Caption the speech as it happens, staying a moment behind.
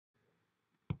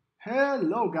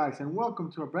Hello guys and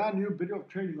welcome to a brand new video of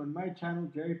trading on my channel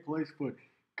Jay Plays Foot.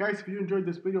 Guys, if you enjoyed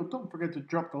this video, don't forget to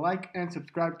drop the like and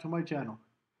subscribe to my channel.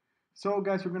 So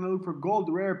guys, we're going to look for gold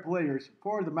rare players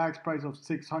for the max price of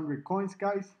 600 coins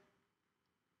guys.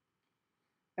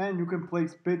 And you can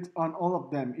place bids on all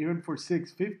of them even for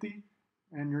 650,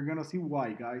 and you're going to see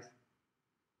why guys.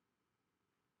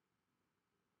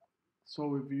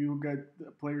 So if you get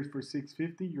the players for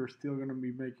 650, you're still going to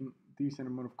be making a decent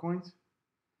amount of coins.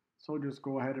 So just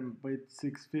go ahead and bid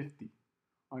 650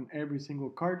 on every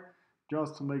single card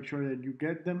just to make sure that you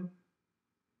get them.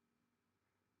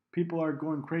 People are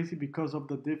going crazy because of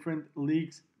the different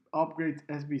leagues upgrades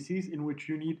SBCs in which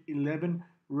you need 11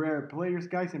 rare players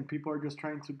guys, and people are just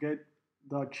trying to get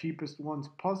the cheapest ones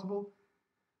possible.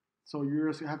 So you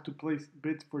just have to place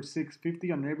bids for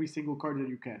 650 on every single card that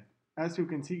you can. As you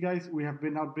can see guys, we have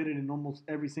been outbidded in almost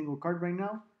every single card right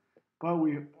now, but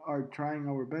we are trying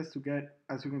our best to get,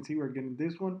 as you can see, we're getting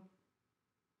this one.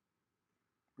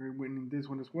 We're winning this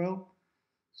one as well.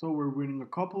 So we're winning a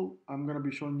couple. I'm going to be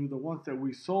showing you the ones that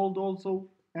we sold also,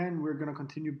 and we're going to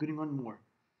continue bidding on more.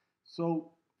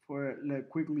 So let's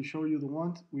quickly show you the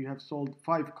ones. We have sold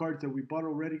 5 cards that we bought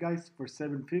already guys for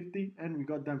 750, and we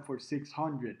got them for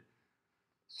 600.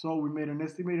 So we made an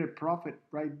estimated profit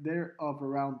right there of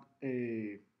around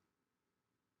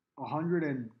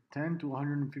 110 to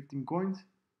 115 coins,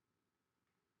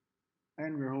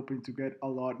 and we're hoping to get a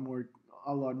lot more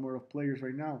of players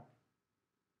right now.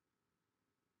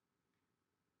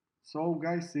 So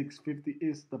guys, 650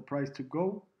 is the price to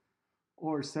go,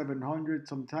 or 700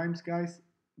 sometimes guys,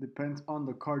 depends on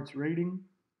the card's rating.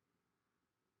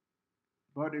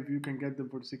 But if you can get them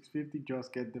for 650,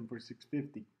 just get them for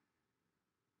 650.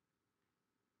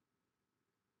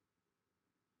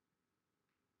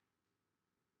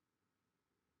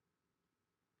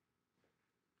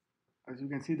 As you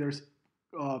can see, there's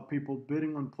people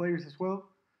bidding on players as well,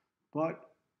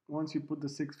 but once you put the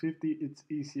 650, it's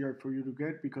easier for you to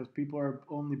get because people are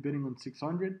only bidding on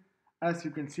 600. As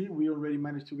you can see, we already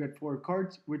managed to get 4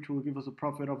 cards, which will give us a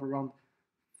profit of around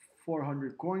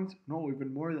 400 coins, no,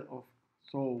 even more of.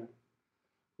 So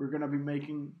we're gonna be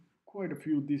making quite a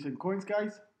few decent coins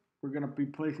guys. We're gonna be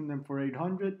placing them for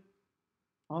 800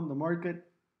 on the market,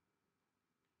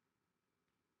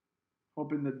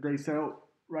 hoping that they sell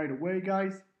right away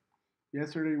guys.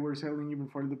 Yesterday we were selling even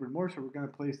for a little bit more, so we're gonna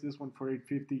place this one for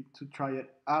 850 to try it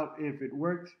out if it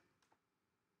works.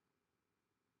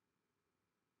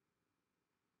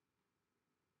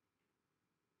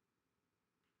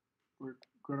 We're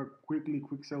gonna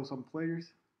quick sell some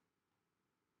players.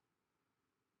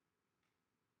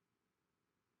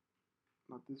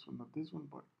 Not this one,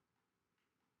 but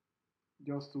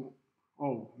just to,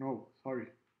 oh no, sorry.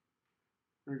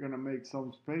 We're gonna make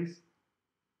some space.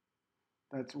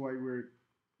 That's why we're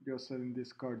just selling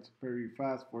these cards very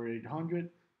fast for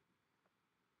 800.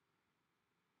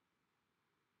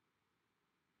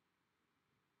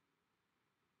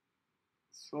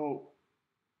 So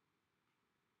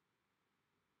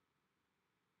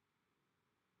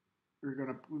we're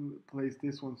gonna place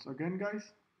this once again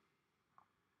guys.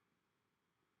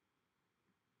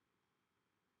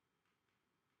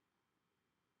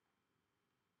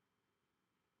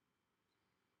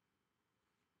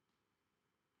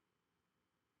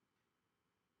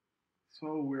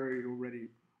 So we already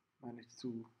managed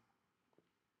to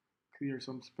clear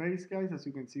some space guys. As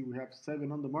you can see, we have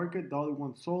 7 on the market. The other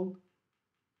one sold.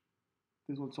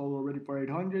 This one sold already for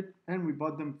 800, and we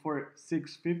bought them for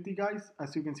 650 guys.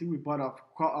 As you can see, we bought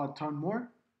a ton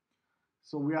more.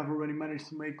 So we have already managed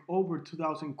to make over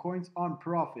 2,000 coins on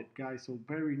profit guys. So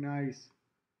very nice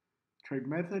trade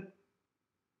method.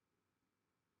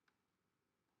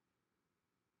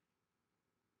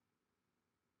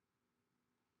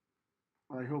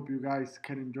 I hope you guys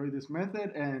can enjoy this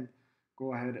method and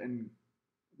go ahead and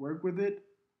work with it.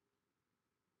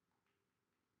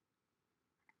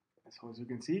 So as you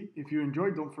can see, if you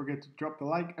enjoyed, don't forget to drop the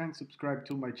like and subscribe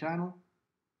to my channel.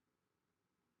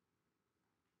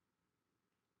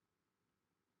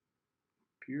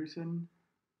 Pearson.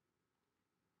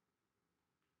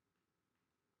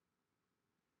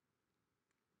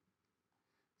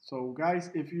 So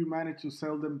guys, if you manage to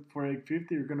sell them for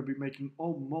 850, you're going to be making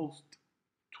almost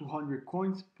 200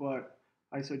 coins, but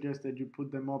I suggest that you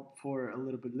put them up for a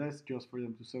little bit less just for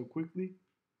them to sell quickly.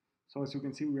 So as you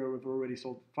can see, we have already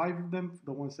sold 5 of them,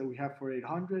 the ones that we have for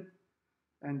 800,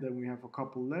 and then we have a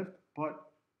couple left,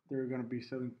 but they're going to be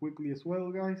selling quickly as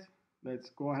well guys. Let's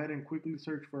go ahead and quickly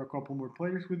search for a couple more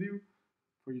players with you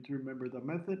for you to remember the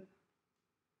method.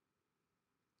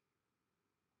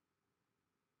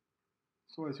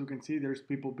 So as you can see, there's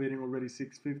people bidding already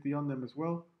 650 on them as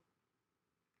well.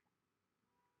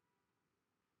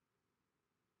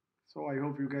 So I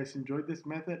hope you guys enjoyed this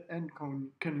method and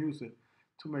can use it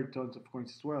to make tons of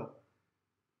coins as well.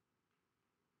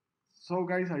 So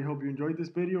guys, I hope you enjoyed this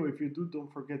video. If you do,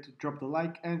 don't forget to drop the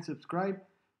like and subscribe.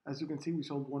 As you can see, we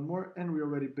sold one more and we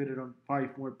already bid it on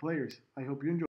 5 more players. I hope you enjoyed.